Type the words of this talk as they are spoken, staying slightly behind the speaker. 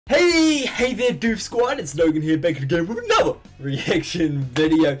Hey there Doof Squad, it's Logan here back again with another reaction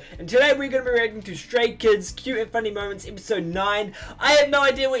video, and today we're going to be reacting to Stray Kids Cute and Funny Moments episode 9. I have no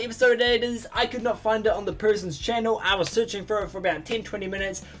idea what episode 8 is. I could not find it on the person's channel. I was searching for it for about 10-20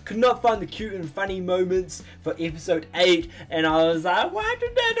 minutes, could not find the cute and funny moments for episode 8, and I was like, why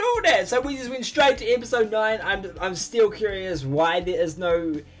did they do that? So we just went straight to episode 9. I'm still curious why there is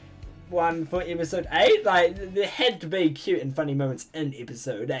no one for episode 8. Like, there had to be cute and funny moments in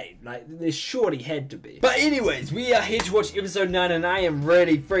episode 8. Like, there surely had to be. But anyways, we are here to watch episode 9, and I am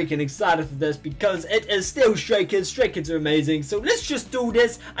really freaking excited for this because it is still Stray Kids. Stray Kids are amazing, so let's just do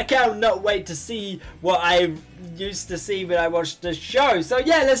this. I cannot wait to see what I used to see when I watched the show. So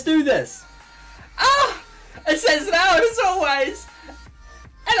yeah, let's do this. Ah! It says now as always.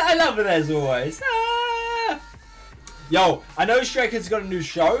 And I love it as always. Ah! Yo, I know Stray Kids got a new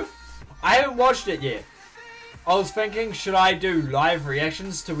show. I haven't watched it yet. I was thinking, should I do live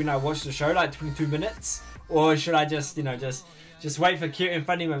reactions to when I watch the show, like 22 minutes? Or should I just, you know, just wait for cute and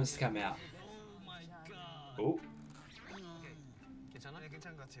funny moments to come out? Oh.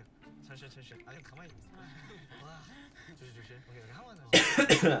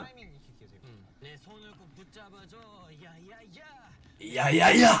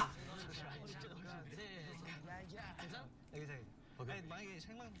 Yeah. 만약에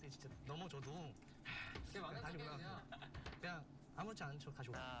생방송에 진짜 넘어져도 그냥 아무렇지 않은 척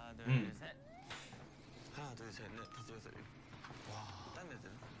가지고 하나 둘셋 하나 둘셋넷 다섯 여섯 일곱 와 딴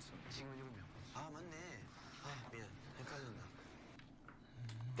애들은 지금 7명 아 맞네 아 미안 헷갈린다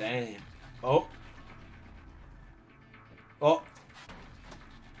Damn. Oh. Oh.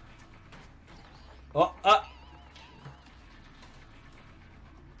 Oh. Ah.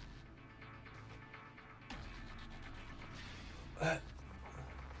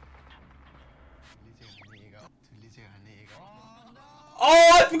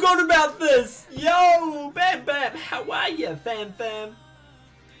 Oh, I forgot about this! Yo, Bam Bam, how are you, fam?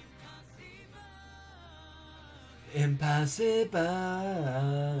 Impossible.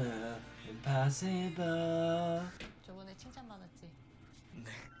 저번에 칭찬 많았지? 네.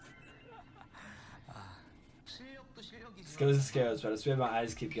 아, 실력도 실력이지만 Skills and skills, but I swear my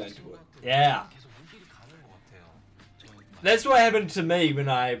eyes keep going to it. Yeah. That's what happened to me when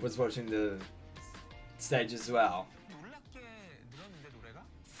I was watching the stage as well.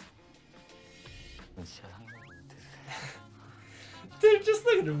 Dude, just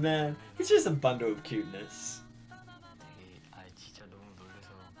look at him, man. He's just a bundle of cuteness.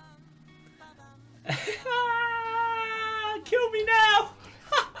 Kill me now!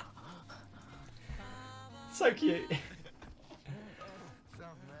 So cute.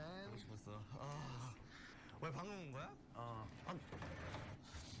 왜 방금 온 거야?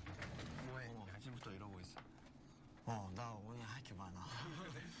 뭐해? 아침부터 이러고 있어. 나 오늘 할 게 많아.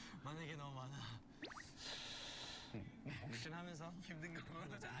 만약에 너무 많아. 혹시하면서 힘든 거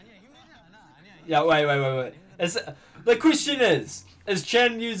아니야, 힘들지 않아. 아니야. Yeah, wait. The question is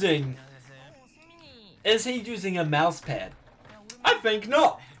Chen using? Is he using a mouse pad? I think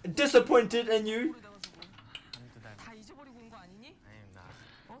not. Disappointed in you. 다 잊어버리고 온 거 아니니? 아닙니다.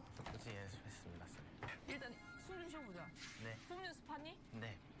 똑같이 연습했습니다. 일단 숨 좀 쉬어보자. 네. 호흡 연습하니?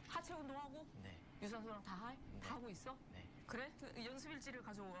 네. 하체 운동하고? 네. 유산소랑 다 해? 다 하고 있어? 네. 그래? 그 연습 일지를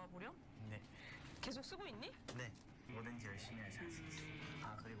가져와 보렴? 네. 계속 쓰고 있니? 네. 뭐든지 열심히 할 수 있어.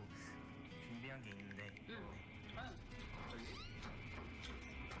 아 그리고 준비한 게 있는데.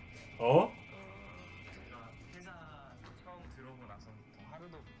 Oh? 제가 회사 처음 들어오고 나서부터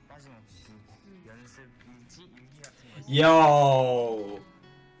하루도 빠짐없이 연습 일지 일기 같은 거. Yo.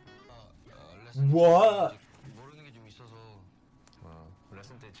 What? 모르는 게 좀 있어서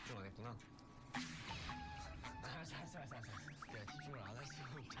레슨 때 집중 안 했구나. 알았어. 내가 집중을 안 할 수가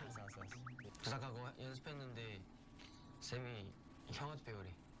없잖아. 부탁하고 연습했는데 쌤이 형한테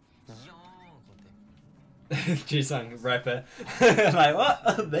배우래. 이형 그때. Jisung rapper. Like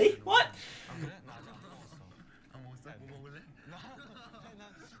what? Me? What? 아 그래? 나 아직 안 먹었어. 안 먹었어? 뭐 먹을래?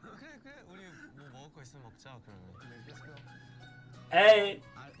 그래 우리 뭐 먹을 거 있으면 먹자 그러면. Hey.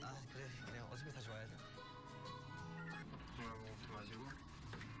 그래 그냥 어차피 다 좋아야 돼. 좋아지고.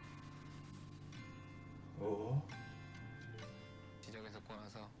 Oh. 지정에서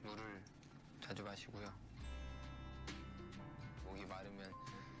꺼내서 물을 자주 마시고요. 목이 마르면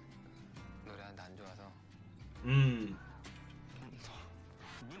노래하는데 안 좋아서. 물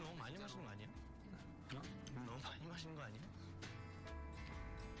너무 많이 마시는 거 아니야? 물 너무 많이 마시는 거 아니야?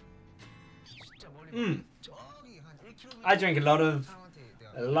 진짜 머리 저기 한 1km. I drink a lot of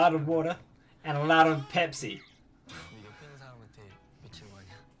water and a lot of Pepsi. 옆에 있는 사람한테 미친 거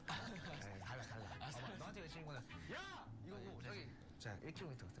아니야? 달라. 너한테 미친 거야. 야! 이거고 저기. 자, 진짜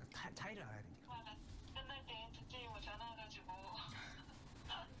 1km 차이를 알아야 되니까. 끝날 때 듣지 뭐 전화가지고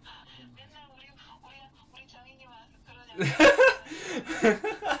맨날 우리 정인이 와서 그러냐고.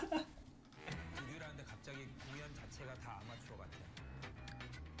 드디어라는데 갑자기 공연 자체가 다 아마추어 같아.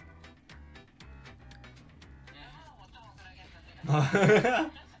 하나 못하고 그러겠는데.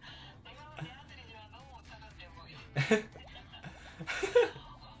 내가 내 아들이지만 너무 못하던데 뭐.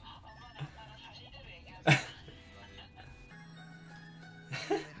 엄마는 아빠는 사실대로 얘기하지.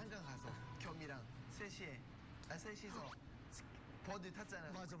 한강 가서 겸이랑 셋이서 버드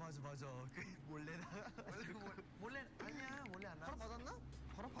탔잖아. 맞아. 그 몰래 몰래 아니야 몰래 안 나왔어. 허락 받았나?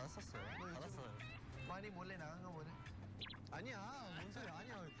 허락 받았었어요. 받았어요. 많이 몰래 나간 거 보네. 아니야 뭔 소리야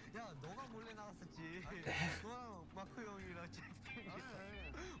아니야. 야 너가 몰래 나갔었지. 너랑 마크 형이랑 잭슨이랑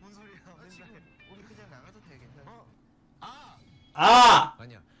뭔 소리야. 지금 우리 그냥 나가도 되겠다.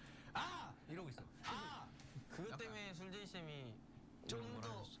 아니야. 이러고 있어. 그것 때문에 술제이 쌤이 좀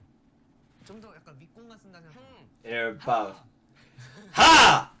더 약간 윗공간 쓴다는 에어팟.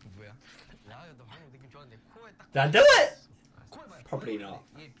 하! 뭐야? 야, 너 방금 느낌 좋았는데 코에 딱 Don't do it! 코에 맞아. Probably not.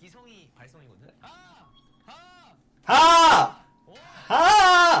 이게 비성이 발성이거든. 하! 하!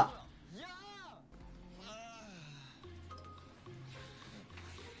 하!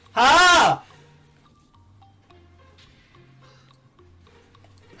 하!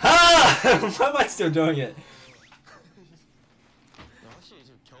 Why am I still doing it? 확실히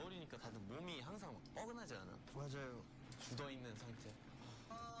지금 겨울이니까 다들 몸이 항상 뻐근하지 않아? 맞아요. 굳어 있는 상태.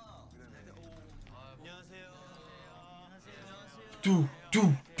 안녕하세요. 두.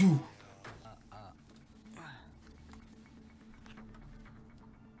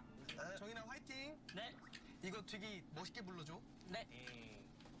 정인아 화이팅. 네. 이거 되게 멋있게 불러줘. 네.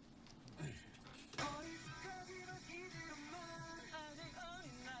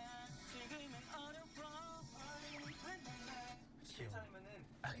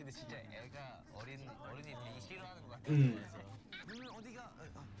 근데 진짜 애가 어린이들이 싫어하는 것 같아. 눈은 어디가?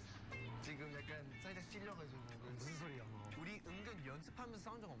 지금 약간 살짝 찔려가지고. 무슨 소리야? 우리 은근 연습하면서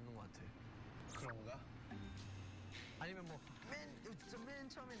싸운 적 없는 것 같아. 그런가? 아니면 뭐 맨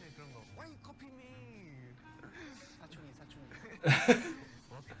처음에는 그런 거. 와이 커피미. 사춘기.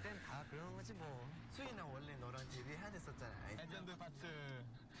 뭐 그땐 다 그런 거지 뭐. 수인아 원래 너랑 데뷔해야 됐었잖아. 레전드 파트.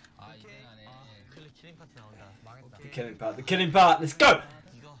 이제 하네. 클릭 킬링 파트 나온다. 망했다. The killing part. The killing part. Let's go!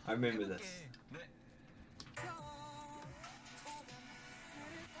 이거 I remember this. 네.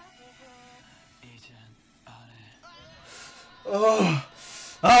 이젠 안 해. Oh.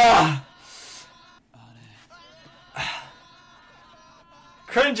 Ah.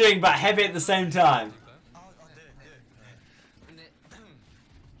 Cringing but happy at the same time. 근데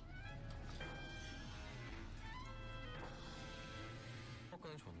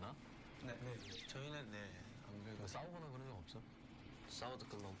효과는 좋나? 네. 저희는 안 그래도 싸우거나 그런 적 없어? 싸워도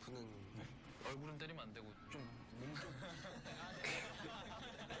금방 푸는. 얼굴은 때리면 안 되고 좀 몸 좀.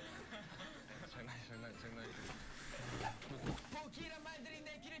 장난. 포기란 말들이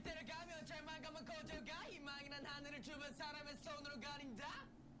내 길을 때려가면 절망감은 커져가 희망이란 하늘을 주변 사람의 손으로 가린다.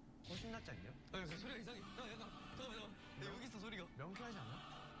 신나짝이요? 그 소리가 이상해. 약간 잠깐만. 여기 있어 소리가. 명쾌하지 않아?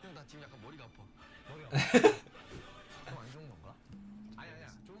 형 나 지금 약간 머리가 아파. 그럼 안 좋은 건가? 아니야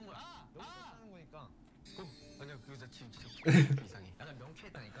좋은 거야. 여기서 하는 거니까. 아니야 그거 나 지금 진짜 이상해. 약간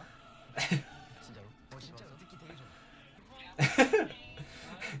명쾌했다니까. 진짜로? 진짜로 듣기 되게 좋아.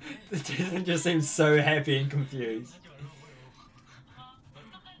 Jason just seems so happy and confused.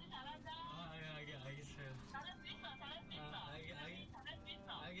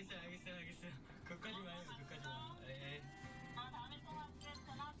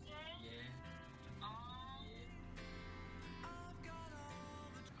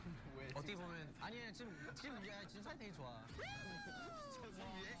 어떻게 보면 아니야 지금 사이 되게 좋아. 저거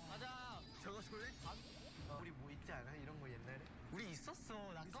위에 가자. 저거 졸래? 우리 뭐 있지 않아? 이런 거 옛날에? 우리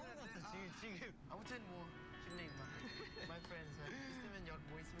있었어. 나 까먹었어 지금. 아무튼 뭐 힘내 임마. My friends. 있으면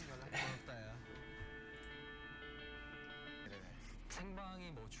뭐 있으면 연락. 고맙다 야.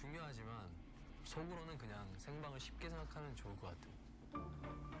 생방이 뭐 중요하지만 속으로는 그냥 생방을 쉽게 생각하면 좋을 것 같아.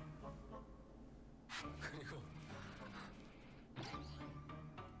 그리고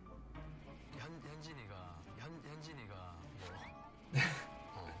현진이가 뭐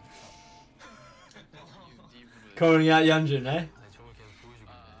Calling out Yeonjin, eh? 아니 저걸 계속 보여주고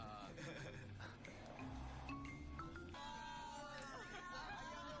있네.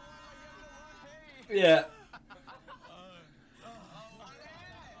 Yeah.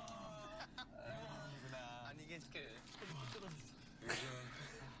 아니 이게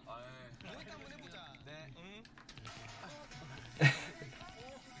모니터 한번 해보자. 네.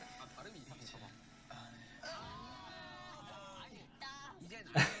 발음이 이상해.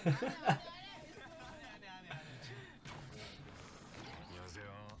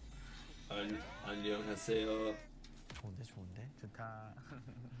 안녕하세요. 좋은데? 좋다.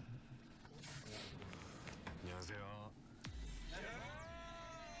 안녕하세요.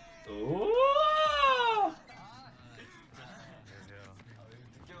 오.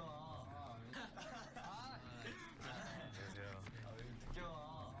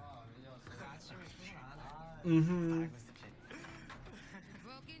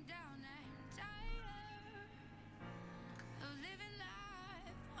 Broken down and tired of living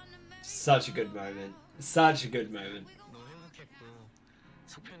life on the merry Such a good moment. Such a good moment. 너무 행복했고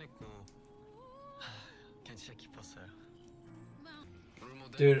속편했고 그냥 진짜 기뻤어요.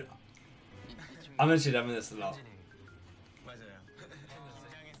 Dude, I'm actually loving this a lot. 맞아요.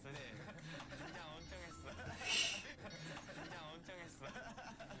 긴장했어. 긴장 엄청 했어. 긴장 엄청 했어.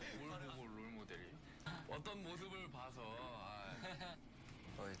 뭘 보고 롤 모델이? 어떤 모습을 봐서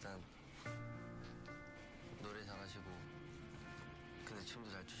일단 노래 잘하시고 근데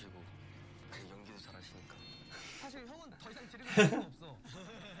춤도 잘 추시고 그리고 연기도 잘하시니까 사실 형은 더 이상 들을 필요가 없어.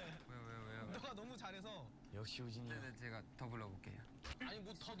 왜요? 너가 너무 잘해서 역시 우진이야. 제가 더 불러볼게요. 아니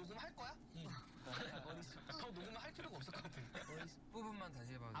뭐 더 녹음할 거야? 더 녹음할 필요가 없을 것 같은데. 부분만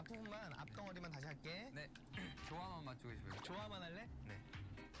다시 해봐도 앞부분만 앞덩어리만 다시 할게. 네. 조화만 맞추고 싶어요. 조화만 할래? 네.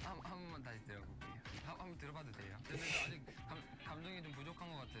 한 번만 다시 들어볼게요. 한번 들어봐도 돼요? 근데 아직 감정이 좀 부족한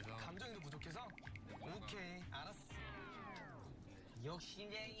것 같아서. 감정이 좀 부족해서? 오케이 알았어. 역시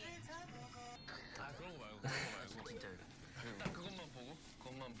쟁이. 아 그런 거 말고 진짜요. 딱 그것만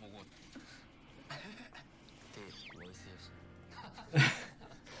보고 되게 멋있으셨어.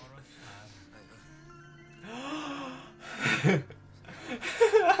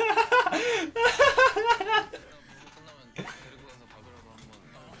 끝나면 데리고 가서 밥이라도 한번.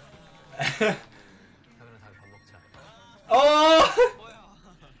 그러면 다음에 밥 먹자. Oh! 뭐야?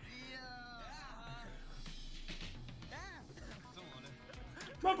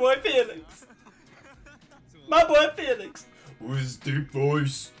 My boy Felix. My boy Felix. With his deep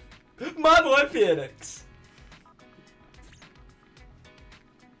voice. My boy Felix.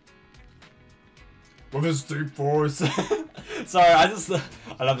 With his deep voice. Sorry, I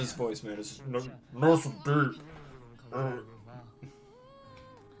love his voice, man. It's nice and deep.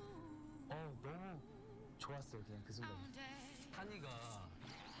 너무 좋았어요 그냥 그 순간. 한이가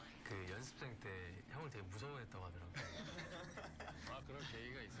그 연습생 때 형을 되게 무서워했다고 하더라고. 아 그럴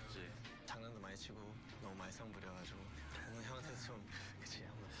계기가 있었지. 장난도 많이 치고 너무 말썽 부려가지고 오늘 형한테서 좀 그치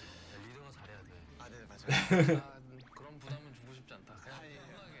한번 리더가 잘해야 돼. 아 네 맞아요. 그런 부담은 주고 싶지 않다. 그냥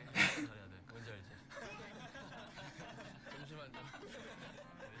편하게 잘해야 돼. 뭔지 알지? 잠시만요.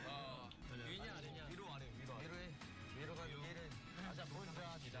 위냐 아니냐? 위로 아래 위로 아래. 위로가 위는 가자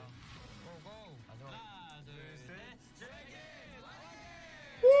보여줘야 진짜. 고고. 하나 둘 셋.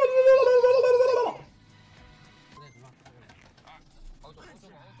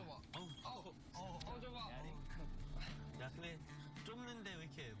 야 근데 좁는데 왜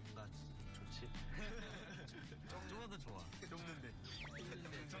이렇게 뭔가 좋지? 좁아도 좋아. 좁는데 좋아.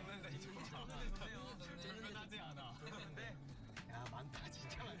 좁는데 좋지 않아. 좁는데 야 많다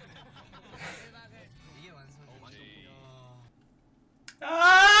진짜 많다. 이게 완성이지.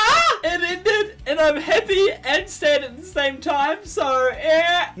 It ended, and I'm happy and sad at the same time. So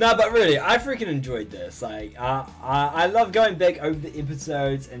yeah. No, but really, I freaking enjoyed this. Like, I love going back over the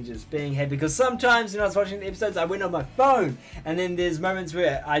episodes and just being happy. Because sometimes when I was watching the episodes, I went on my phone, and then there's moments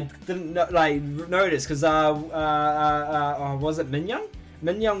where I didn't notice. Because was it Minyoung?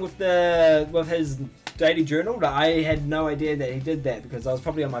 Minyoung with his daily journal, that I had no idea that he did that because I was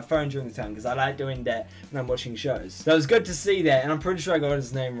probably on my phone during the time because I like doing that when I'm watching shows. So it was good to see that, and I'm pretty sure I got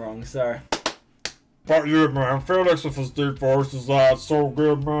his name wrong, so. But yeah, man, Felix with his deep voice is so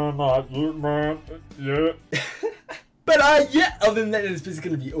good, man. Yeah. But yeah, other than that, that's basically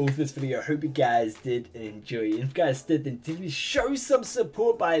going to be all for this video. I hope you guys did enjoy it. If you guys did, then definitely show some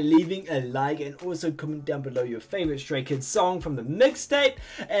support by leaving a like and also comment down below your favorite Stray Kids song from the mixtape.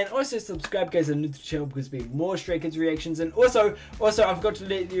 And also subscribe, guys, and new to the channel because there'll be more Stray Kids reactions. And also I forgot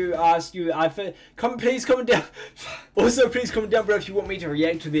to ask you, please comment down. Also, please comment down below if you want me to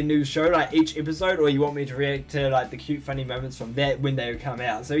react to their new show, like each episode, or you want me to react to like the cute, funny moments from that when they come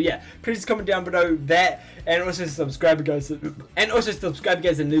out. So yeah, please comment down below that, and also subscribe, guys. And also subscribe,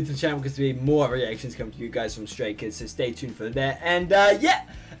 guys, and new to the channel because there'll be more reactions coming to you guys from Stray Kids. So stay tuned for that. And yeah,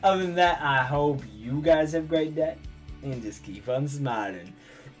 other than that, I hope you guys have a great day and just keep on smiling.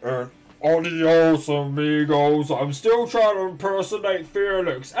 Adios, amigos. I'm still trying to impersonate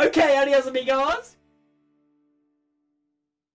Felix. Okay, adios, amigos.